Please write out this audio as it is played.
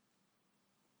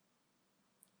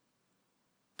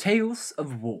Tales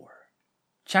of War.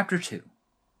 Chapter 2.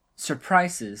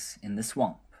 Surprises in the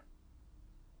Swamp.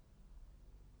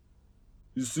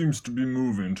 He seems to be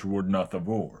moving toward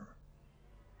Nathavor.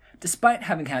 Despite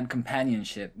having had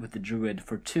companionship with the druid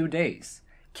for 2 days,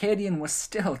 Cadian was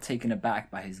still taken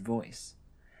aback by his voice.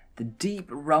 The deep,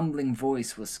 rumbling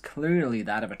voice was clearly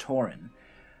that of a Tauren,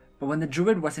 but when the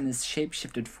druid was in his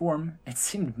shape-shifted form, it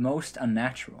seemed most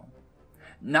unnatural.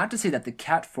 Not to say that the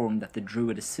cat form that the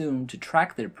druid assumed to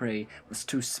track their prey was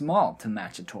too small to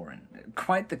match a Tauren,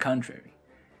 quite the contrary.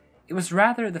 It was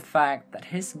rather the fact that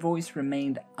his voice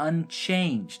remained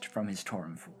unchanged from his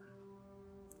Tauren form.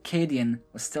 Cadian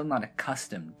was still not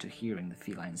accustomed to hearing the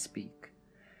feline speak.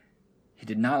 He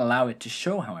did not allow it to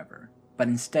show, however, but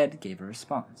instead gave a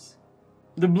response.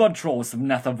 The blood trolls of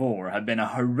Nathavor have been a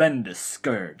horrendous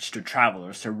scourge to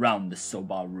travelers around the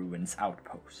Sobal Ruins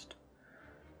outpost.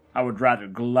 I would rather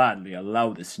gladly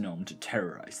allow this gnome to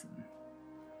terrorize them.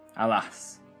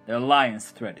 Alas, the alliance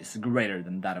threat is greater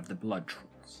than that of the blood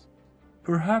trolls.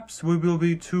 Perhaps we will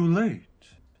be too late.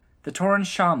 The Tauren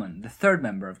shaman, the third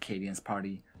member of Cadian's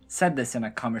party, said this in a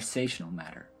conversational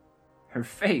manner. Her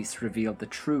face revealed the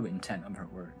true intent of her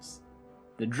words.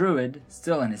 The druid,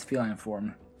 still in his feline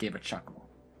form, gave a chuckle.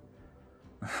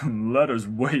 Let us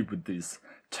wait with these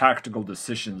tactical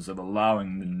decisions of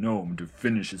allowing the gnome to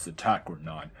finish his attack or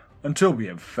not until we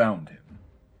have found him.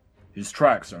 His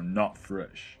tracks are not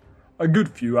fresh. A good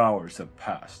few hours have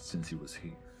passed since he was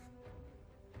here.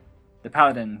 The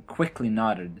paladin quickly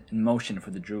nodded and motioned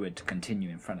for the druid to continue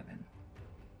in front of him.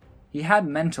 He had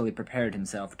mentally prepared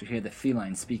himself to hear the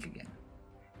feline speak again.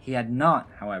 He had not,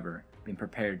 however, been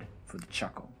prepared for the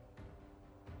chuckle.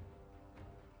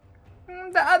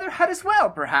 The other hut as well,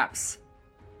 perhaps.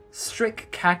 Strick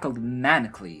cackled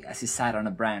manically as he sat on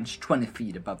a branch 20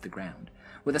 feet above the ground,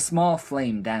 with a small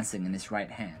flame dancing in his right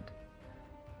hand.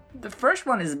 The first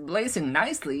one is blazing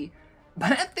nicely,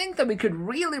 but I think that we could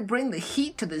really bring the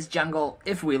heat to this jungle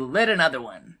if we lit another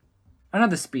one.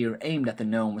 Another spear aimed at the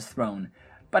gnome was thrown,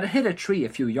 but it hit a tree a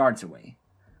few yards away.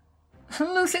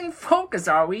 Losing focus,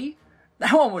 are we?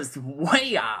 That one was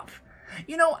way off.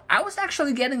 You know, I was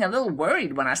actually getting a little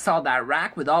worried when I saw that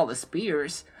rack with all the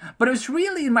spears, but it was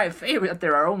really in my favor that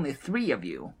there are only 3 of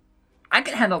you. I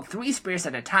can handle 3 spears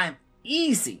at a time,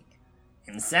 easy.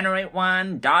 Incinerate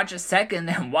one, dodge a second,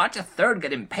 and watch a third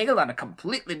get impaled on a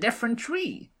completely different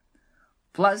tree.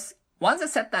 Plus, once I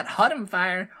set that hut on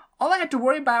fire, all I had to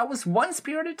worry about was 1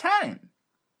 spear at a time.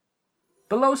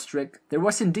 Below Strick, there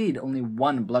was indeed only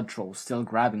 1 blood troll still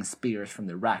grabbing spears from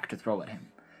the rack to throw at him.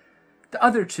 The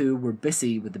other 2 were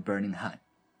busy with the burning hut.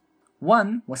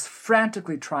 One was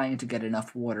frantically trying to get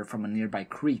enough water from a nearby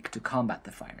creek to combat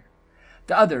the fire.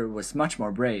 The other was much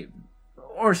more brave,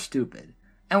 or stupid,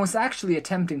 and was actually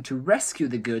attempting to rescue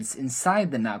the goods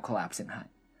inside the now collapsing hut.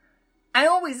 I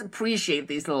always appreciate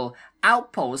these little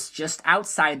outposts just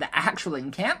outside the actual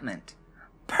encampment.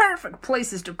 Perfect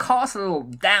places to cause a little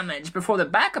damage before the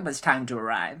backup has time to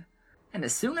arrive. And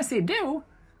as soon as they do,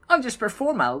 I'll just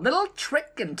perform a little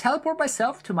trick and teleport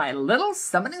myself to my little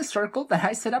summoning circle that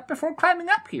I set up before climbing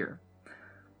up here.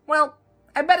 Well,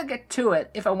 I better get to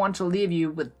it if I want to leave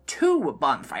you with 2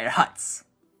 bonfire huts.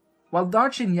 While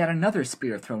dodging yet another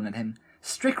spear thrown at him,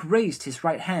 Strick raised his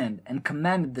right hand and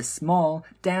commanded the small,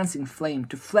 dancing flame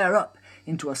to flare up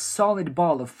into a solid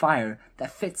ball of fire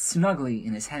that fit snugly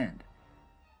in his hand.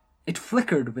 It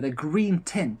flickered with a green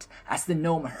tint as the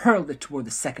gnome hurled it toward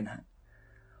the second hut.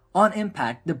 On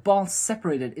impact, the ball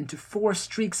separated into 4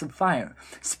 streaks of fire,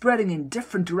 spreading in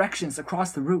different directions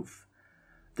across the roof.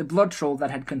 The blood troll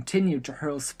that had continued to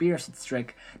hurl spears at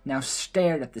Strick now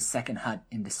stared at the second hut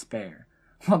in despair,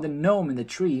 while the gnome in the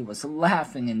tree was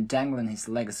laughing and dangling his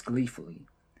legs gleefully.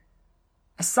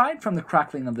 Aside from the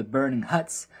crackling of the burning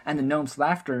huts and the gnome's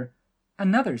laughter,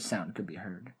 another sound could be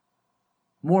heard.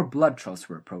 More blood trolls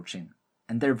were approaching,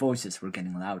 and their voices were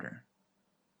getting louder.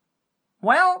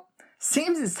 Well,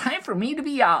 seems it's time for me to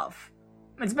be off.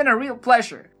 It's been a real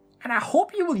pleasure, and I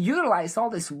hope you will utilize all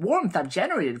this warmth I've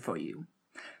generated for you.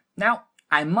 Now,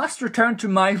 I must return to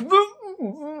my...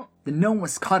 The gnome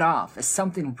was cut off as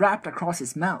something wrapped across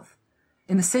his mouth.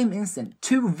 In the same instant,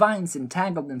 2 vines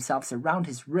entangled themselves around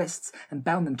his wrists and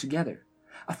bound them together.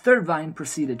 A third vine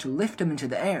proceeded to lift him into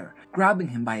the air, grabbing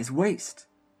him by his waist.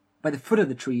 By the foot of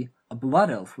the tree, a blood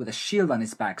elf with a shield on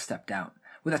his back stepped out,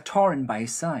 with a Tauren by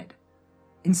his side.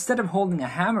 Instead of holding a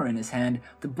hammer in his hand,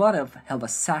 the blood elf held a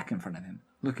sack in front of him,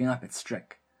 looking up at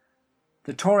Strick.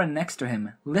 The Tauren next to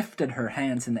him lifted her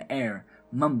hands in the air,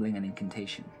 mumbling an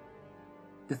incantation.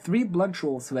 The 3 blood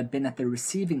trolls who had been at the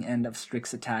receiving end of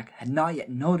Strick's attack had not yet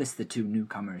noticed the 2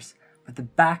 newcomers, but the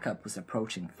backup was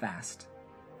approaching fast.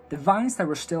 The vines that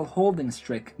were still holding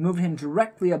Strick moved him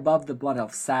directly above the Blood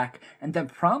Elf's sack and then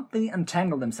promptly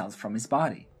untangled themselves from his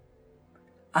body.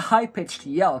 A high-pitched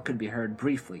yell could be heard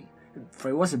briefly, for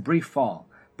it was a brief fall,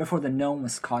 before the gnome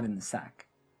was caught in the sack.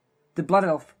 The Blood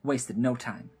Elf wasted no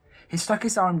time. He stuck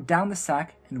his arm down the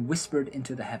sack and whispered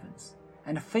into the heavens,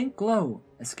 and a faint glow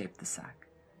escaped the sack.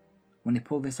 When he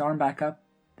pulled his arm back up,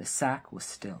 the sack was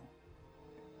still.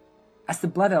 As the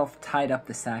Blood Elf tied up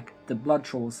the sack, the Blood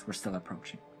Trolls were still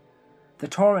approaching. The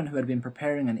Tauren, who had been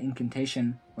preparing an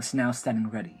incantation, was now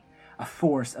standing ready, a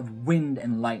force of wind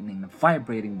and lightning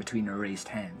vibrating between her raised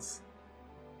hands.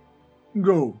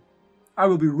 "Go. I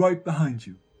will be right behind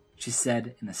you," she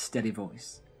said in a steady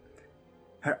voice.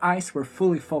 Her eyes were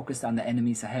fully focused on the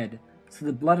enemies ahead, so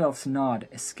the Blood Elf's nod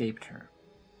escaped her.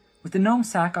 With the gnome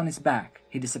sack on his back,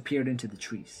 he disappeared into the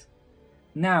trees.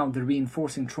 Now the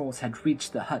reinforcing trolls had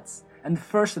reached the huts, and the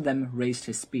first of them raised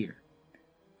his spear.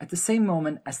 At the same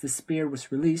moment as the spear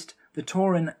was released, the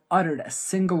Tauren uttered a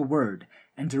single word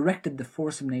and directed the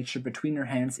force of nature between her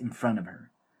hands in front of her.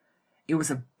 It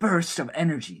was a burst of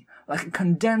energy, like a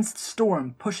condensed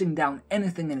storm pushing down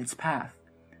anything in its path.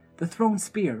 The thrown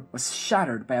spear was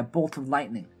shattered by a bolt of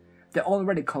lightning. The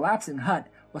already collapsing hut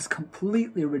was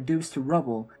completely reduced to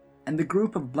rubble, and the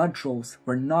group of blood trolls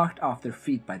were knocked off their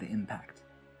feet by the impact.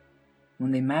 When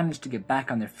they managed to get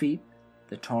back on their feet,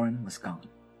 the Tauren was gone.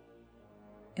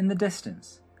 In the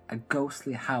distance, a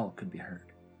ghostly howl could be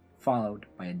heard, followed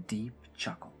by a deep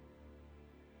chuckle.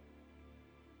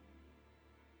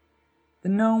 The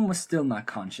gnome was still not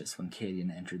conscious when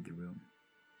Cadian entered the room.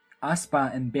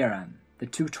 Aspa and Beram, the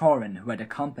two Tauren who had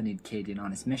accompanied Cadian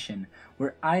on his mission,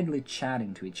 were idly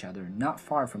chatting to each other not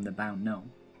far from the bound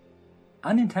gnome.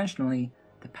 Unintentionally,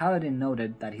 the paladin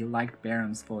noted that he liked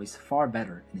Beram's voice far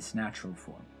better in its natural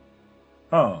form.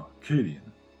 "Ah,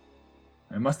 Cadian.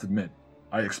 I must admit,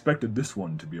 I expected this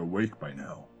one to be awake by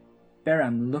now."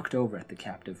 Beram looked over at the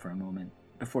captive for a moment,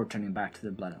 before turning back to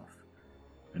the Blood Elf.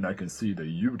 "And I can see that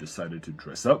you decided to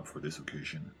dress up for this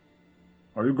occasion.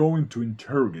 Are you going to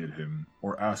interrogate him,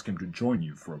 or ask him to join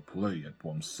you for a play at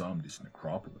Bwonsamdi's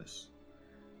necropolis?"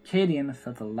 Cadian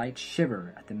felt a light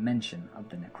shiver at the mention of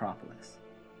the necropolis.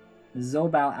 The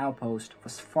Zobal outpost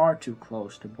was far too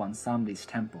close to Bwonsamdi's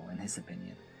temple, in his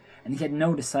opinion, and he had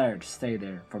no desire to stay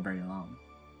there for very long.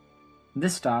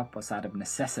 This stop was out of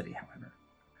necessity, however.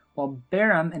 While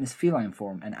Beram in his feline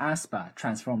form and Aspa,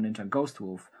 transformed into a ghost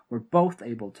wolf, were both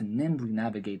able to nimbly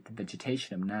navigate the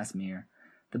vegetation of Nazmir,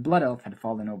 the Blood Elf had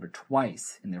fallen over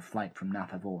twice in their flight from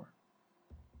Nathavor.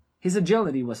 His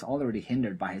agility was already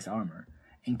hindered by his armor,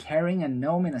 and carrying a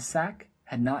gnome in a sack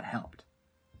had not helped.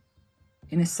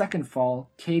 In his second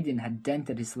fall, Cadian had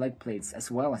dented his leg plates as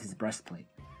well as his breastplate.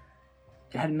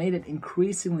 It had made it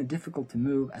increasingly difficult to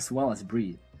move as well as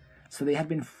breathe, so they had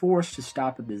been forced to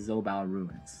stop at the Zobal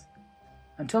ruins.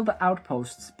 Until the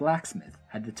outpost's blacksmith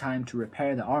had the time to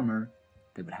repair the armor,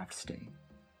 they would have to stay.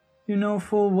 "You know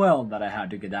full well that I had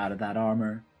to get out of that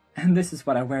armor, and this is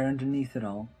what I wear underneath it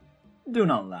all. Do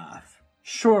not laugh.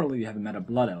 Surely you have met a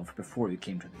Blood Elf before you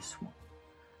came to this swamp."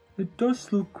 "It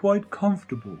does look quite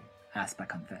comfortable," Aspa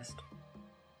confessed.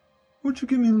 "Would you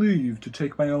give me leave to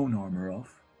take my own armor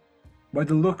off? By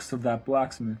the looks of that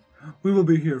blacksmith, we will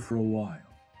be here for a while."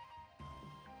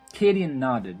 Cadian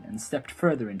nodded and stepped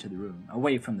further into the room,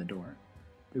 away from the door.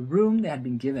 The room they had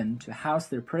been given to house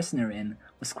their prisoner in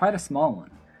was quite a small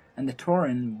one, and the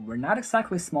Tauren were not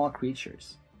exactly small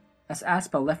creatures. As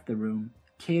Aspa left the room,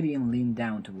 Cadian leaned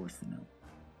down towards the gnome.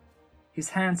 His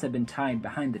hands had been tied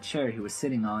behind the chair he was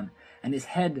sitting on, and his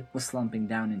head was slumping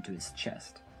down into his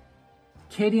chest.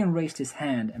 Cadian raised his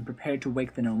hand and prepared to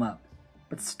wake the gnome up,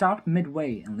 but stopped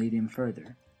midway and lead him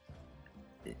further.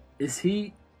 "Is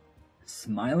he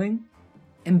smiling?"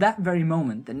 In that very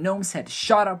moment, the gnome's head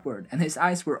shot upward, and his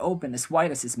eyes were open as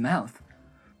wide as his mouth.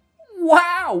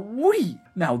 "Wow-wee!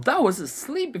 Now that was a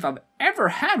sleep if I've ever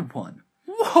had one!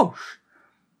 Whoosh!"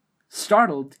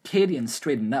 Startled, Cadian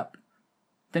straightened up.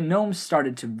 The gnome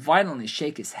started to violently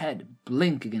shake his head,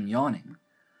 blinking and yawning.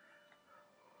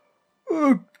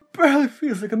 "It barely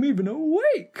feels like I'm even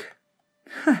awake.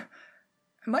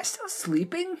 Am I still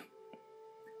sleeping?"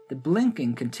 The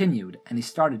blinking continued, and he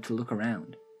started to look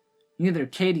around. Neither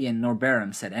Cadian nor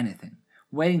Beram said anything,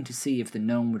 waiting to see if the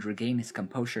gnome would regain his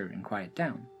composure and quiet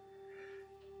down.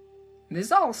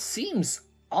 "This all seems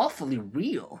awfully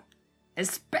real,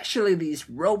 especially these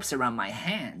ropes around my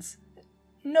hands.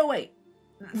 No, wait,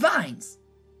 vines!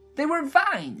 They were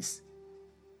vines!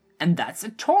 And that's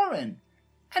a Tauren,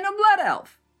 and a Blood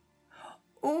Elf!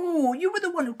 Oh, you were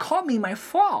the one who caught me in my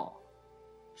fall!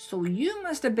 So you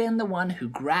must have been the one who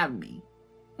grabbed me.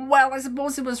 Well, I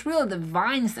suppose it was really the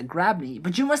vines that grabbed me,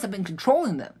 but you must have been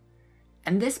controlling them.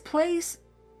 And this place?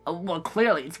 Well,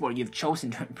 clearly it's where you've chosen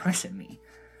to imprison me.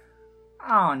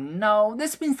 Oh no,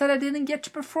 this means that I didn't get to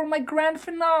perform my grand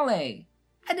finale.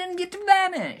 I didn't get to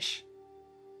vanish.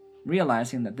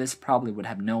 Realizing that this probably would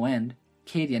have no end,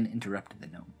 Cadian interrupted the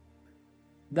gnome.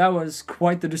 That was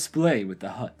quite the display with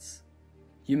the huts.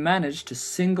 You managed to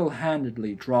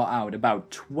single-handedly draw out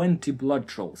about 20 blood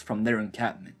trolls from their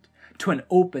encampment to an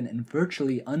open and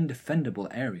virtually undefendable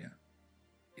area.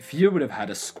 If you would have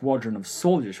had a squadron of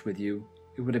soldiers with you,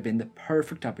 it would have been the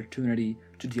perfect opportunity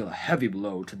to deal a heavy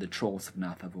blow to the trolls of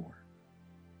Nathavor.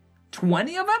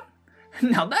 20 of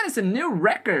them? Now that is a new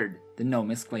record, the gnome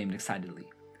exclaimed excitedly.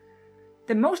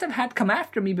 The most I've had come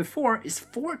after me before is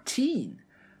 14.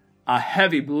 A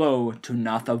heavy blow to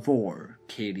Nathavor,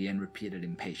 Cadian repeated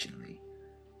impatiently.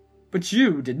 But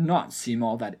you did not seem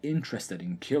all that interested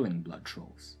in killing blood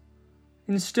trolls.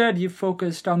 Instead, you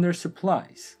focused on their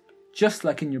supplies, just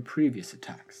like in your previous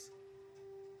attacks.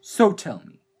 So tell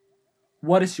me,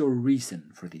 what is your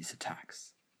reason for these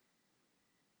attacks?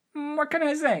 What can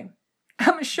I say?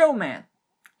 I'm a showman.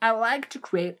 I like to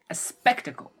create a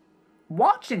spectacle.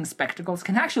 Watching spectacles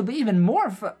can actually be even more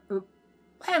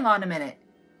hang on a minute.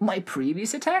 My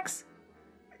previous attacks?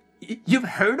 You've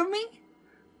heard of me?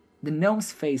 The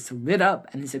gnome's face lit up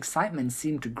and his excitement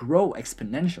seemed to grow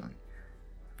exponentially.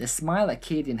 The smile that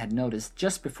Cadian had noticed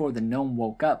just before the gnome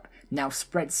woke up now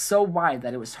spread so wide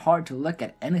that it was hard to look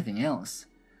at anything else.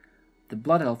 The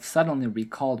blood elf suddenly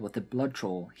recalled what the blood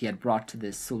troll he had brought to the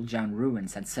Suljan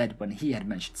ruins had said when he had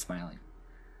mentioned smiling.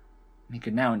 He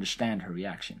could now understand her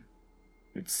reaction.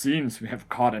 It seems we have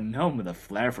caught a gnome with a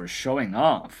flair for showing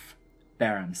off,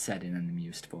 Baram said in an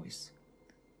amused voice.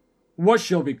 What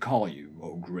shall we call you,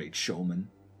 O great showman?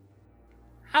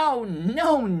 Oh,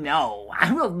 no,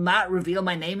 I will not reveal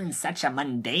my name in such a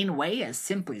mundane way as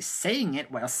simply saying it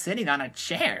while sitting on a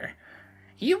chair.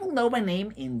 You will know my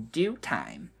name in due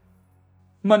time.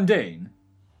 Mundane?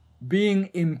 Being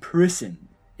imprisoned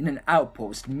in an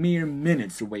outpost mere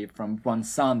minutes away from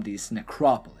Bronsamdi's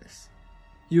necropolis.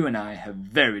 You and I have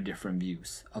very different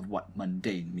views of what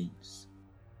mundane means.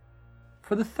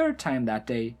 For the third time that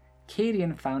day,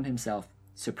 Cadian found himself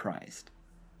surprised.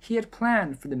 He had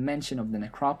planned for the mention of the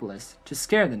necropolis to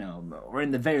scare the gnome, or in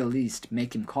the very least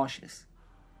make him cautious.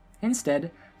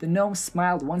 Instead, the gnome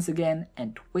smiled once again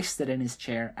and twisted in his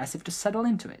chair as if to settle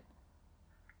into it.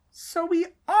 So we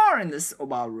are in the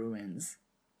Sobal ruins.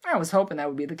 I was hoping that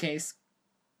would be the case.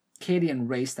 Cadian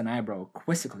raised an eyebrow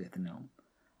quizzically at the gnome.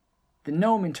 The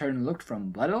gnome in turn looked from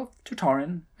Blood Elf to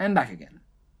Tauren and back again.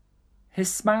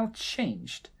 His smile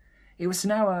changed. It was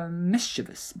now a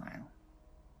mischievous smile.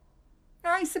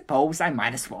 I suppose I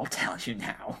might as well tell you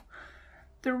now.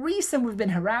 The reason we've been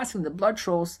harassing the blood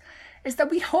trolls is that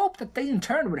we hope that they in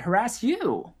turn would harass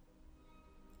you.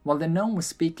 While the gnome was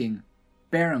speaking,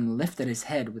 Baram lifted his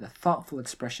head with a thoughtful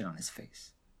expression on his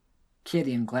face.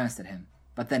 Cadian glanced at him,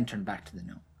 but then turned back to the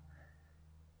gnome.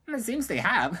 It seems they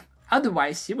have.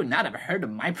 Otherwise, you would not have heard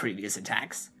of my previous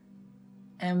attacks.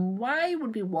 And why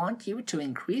would we want you to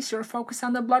increase your focus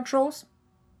on the blood trolls?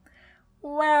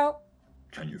 Well...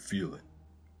 Can you feel it?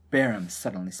 Baram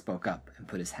suddenly spoke up and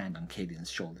put his hand on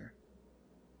Cadian's shoulder.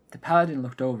 The paladin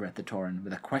looked over at the Tauren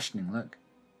with a questioning look.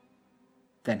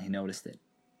 Then he noticed it.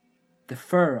 The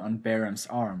fur on Baram's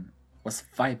arm was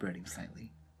vibrating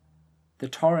slightly. The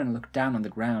Tauren looked down on the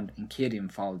ground and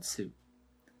Cadian followed suit.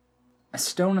 A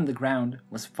stone on the ground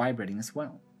was vibrating as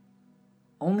well.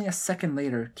 Only a second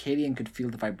later, Cadian could feel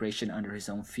the vibration under his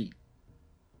own feet.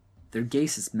 Their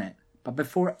gazes met, but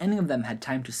before any of them had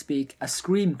time to speak, a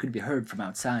scream could be heard from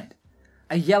outside.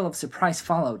 A yell of surprise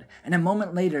followed, and a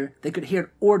moment later, they could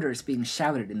hear orders being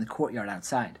shouted in the courtyard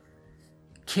outside.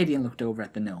 Cadian looked over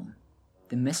at the gnome.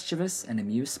 The mischievous and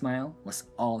amused smile was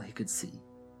all he could see.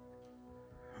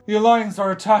 The Alliance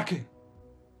are attacking!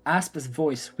 Aspa's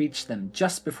voice reached them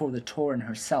just before the Tauren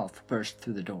herself burst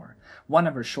through the door, one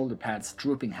of her shoulder pads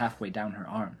drooping halfway down her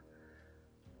arm.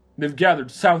 They've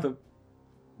gathered south of...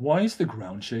 Why is the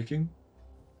ground shaking?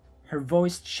 Her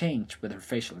voice changed with her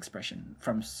facial expression,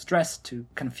 from stressed to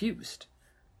confused.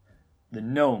 The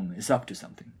gnome is up to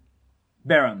something.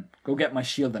 Baram, go get my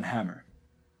shield and hammer.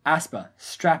 Aspa,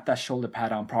 strap that shoulder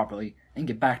pad on properly and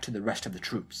get back to the rest of the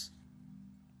troops.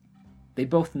 They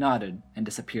both nodded and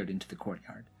disappeared into the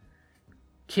courtyard.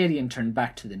 Cadian turned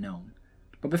back to the gnome,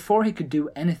 but before he could do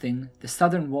anything, the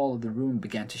southern wall of the room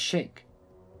began to shake.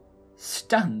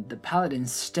 Stunned, the paladin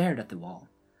stared at the wall.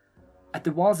 At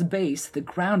the wall's base, the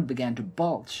ground began to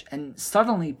bulge, and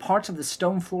suddenly parts of the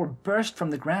stone floor burst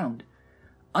from the ground.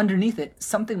 Underneath it,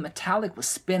 something metallic was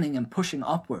spinning and pushing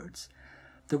upwards.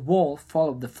 The wall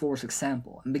followed the floor's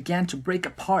example and began to break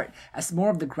apart as more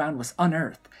of the ground was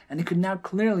unearthed, and it could now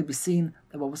clearly be seen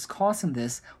that what was causing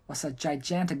this was a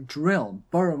gigantic drill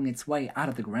burrowing its way out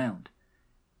of the ground.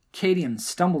 Cadian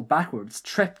stumbled backwards,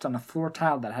 tripped on a floor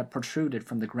tile that had protruded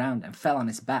from the ground, and fell on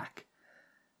his back.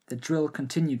 The drill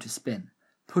continued to spin,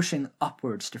 pushing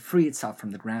upwards to free itself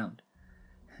from the ground.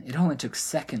 It only took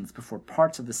seconds before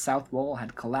parts of the south wall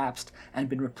had collapsed and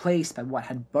been replaced by what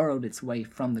had burrowed its way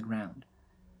from the ground.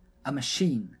 A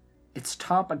machine, its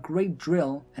top a great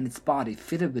drill and its body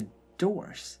fitted with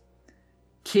doors.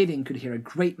 Cadian could hear a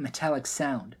great metallic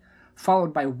sound,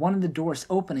 followed by one of the doors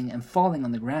opening and falling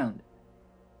on the ground.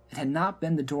 It had not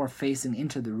been the door facing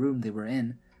into the room they were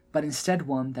in, but instead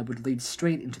one that would lead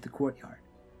straight into the courtyard.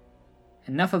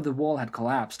 Enough of the wall had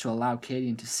collapsed to allow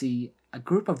Cadian to see a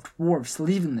group of dwarves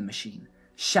leaving the machine,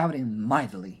 shouting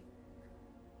mightily.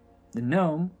 The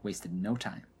gnome wasted no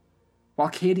time. While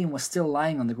Cadian was still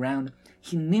lying on the ground,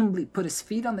 he nimbly put his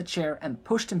feet on the chair and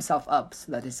pushed himself up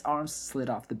so that his arms slid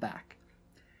off the back.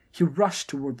 He rushed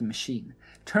toward the machine,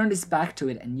 turned his back to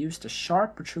it, and used a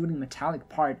sharp, protruding metallic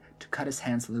part to cut his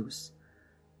hands loose.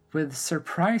 With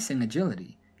surprising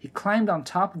agility, he climbed on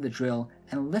top of the drill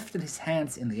and lifted his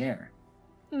hands in the air.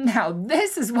 "Now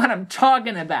this is what I'm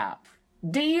talking about.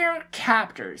 Dear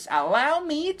captors, allow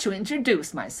me to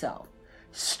introduce myself.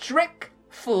 Strick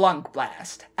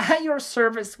Flunkblast, at your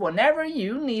service whenever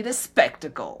you need a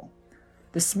spectacle."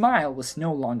 The smile was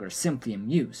no longer simply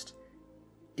amused.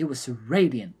 It was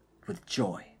radiant with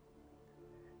joy.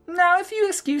 "Now, if you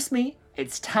excuse me,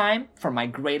 it's time for my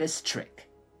greatest trick."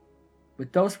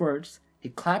 With those words, he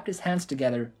clapped his hands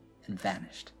together and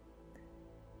vanished.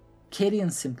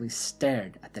 Cadian simply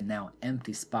stared at the now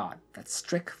empty spot that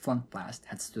Strick Flunkblast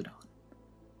had stood on.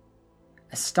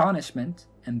 Astonishment,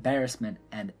 embarrassment,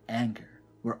 and anger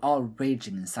were all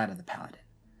raging inside of the paladin.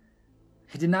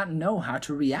 He did not know how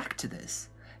to react to this.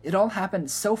 It all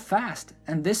happened so fast,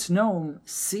 and this gnome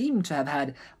seemed to have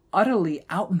had utterly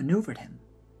outmaneuvered him.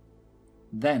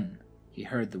 Then he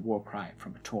heard the war cry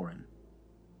from a Tauren.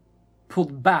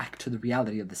 Pulled back to the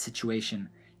reality of the situation,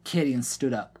 Cadian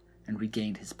stood up and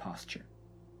regained his posture.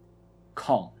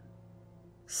 Calm,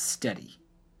 steady.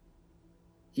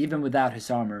 Even without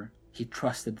his armor, he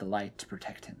trusted the light to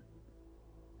protect him.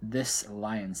 This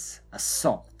alliance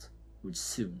assault would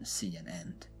soon see an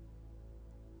end.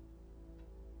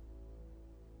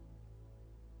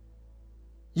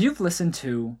 You've listened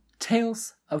to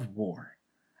Tales of War,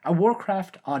 a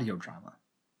Warcraft audio drama.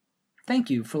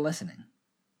 Thank you for listening.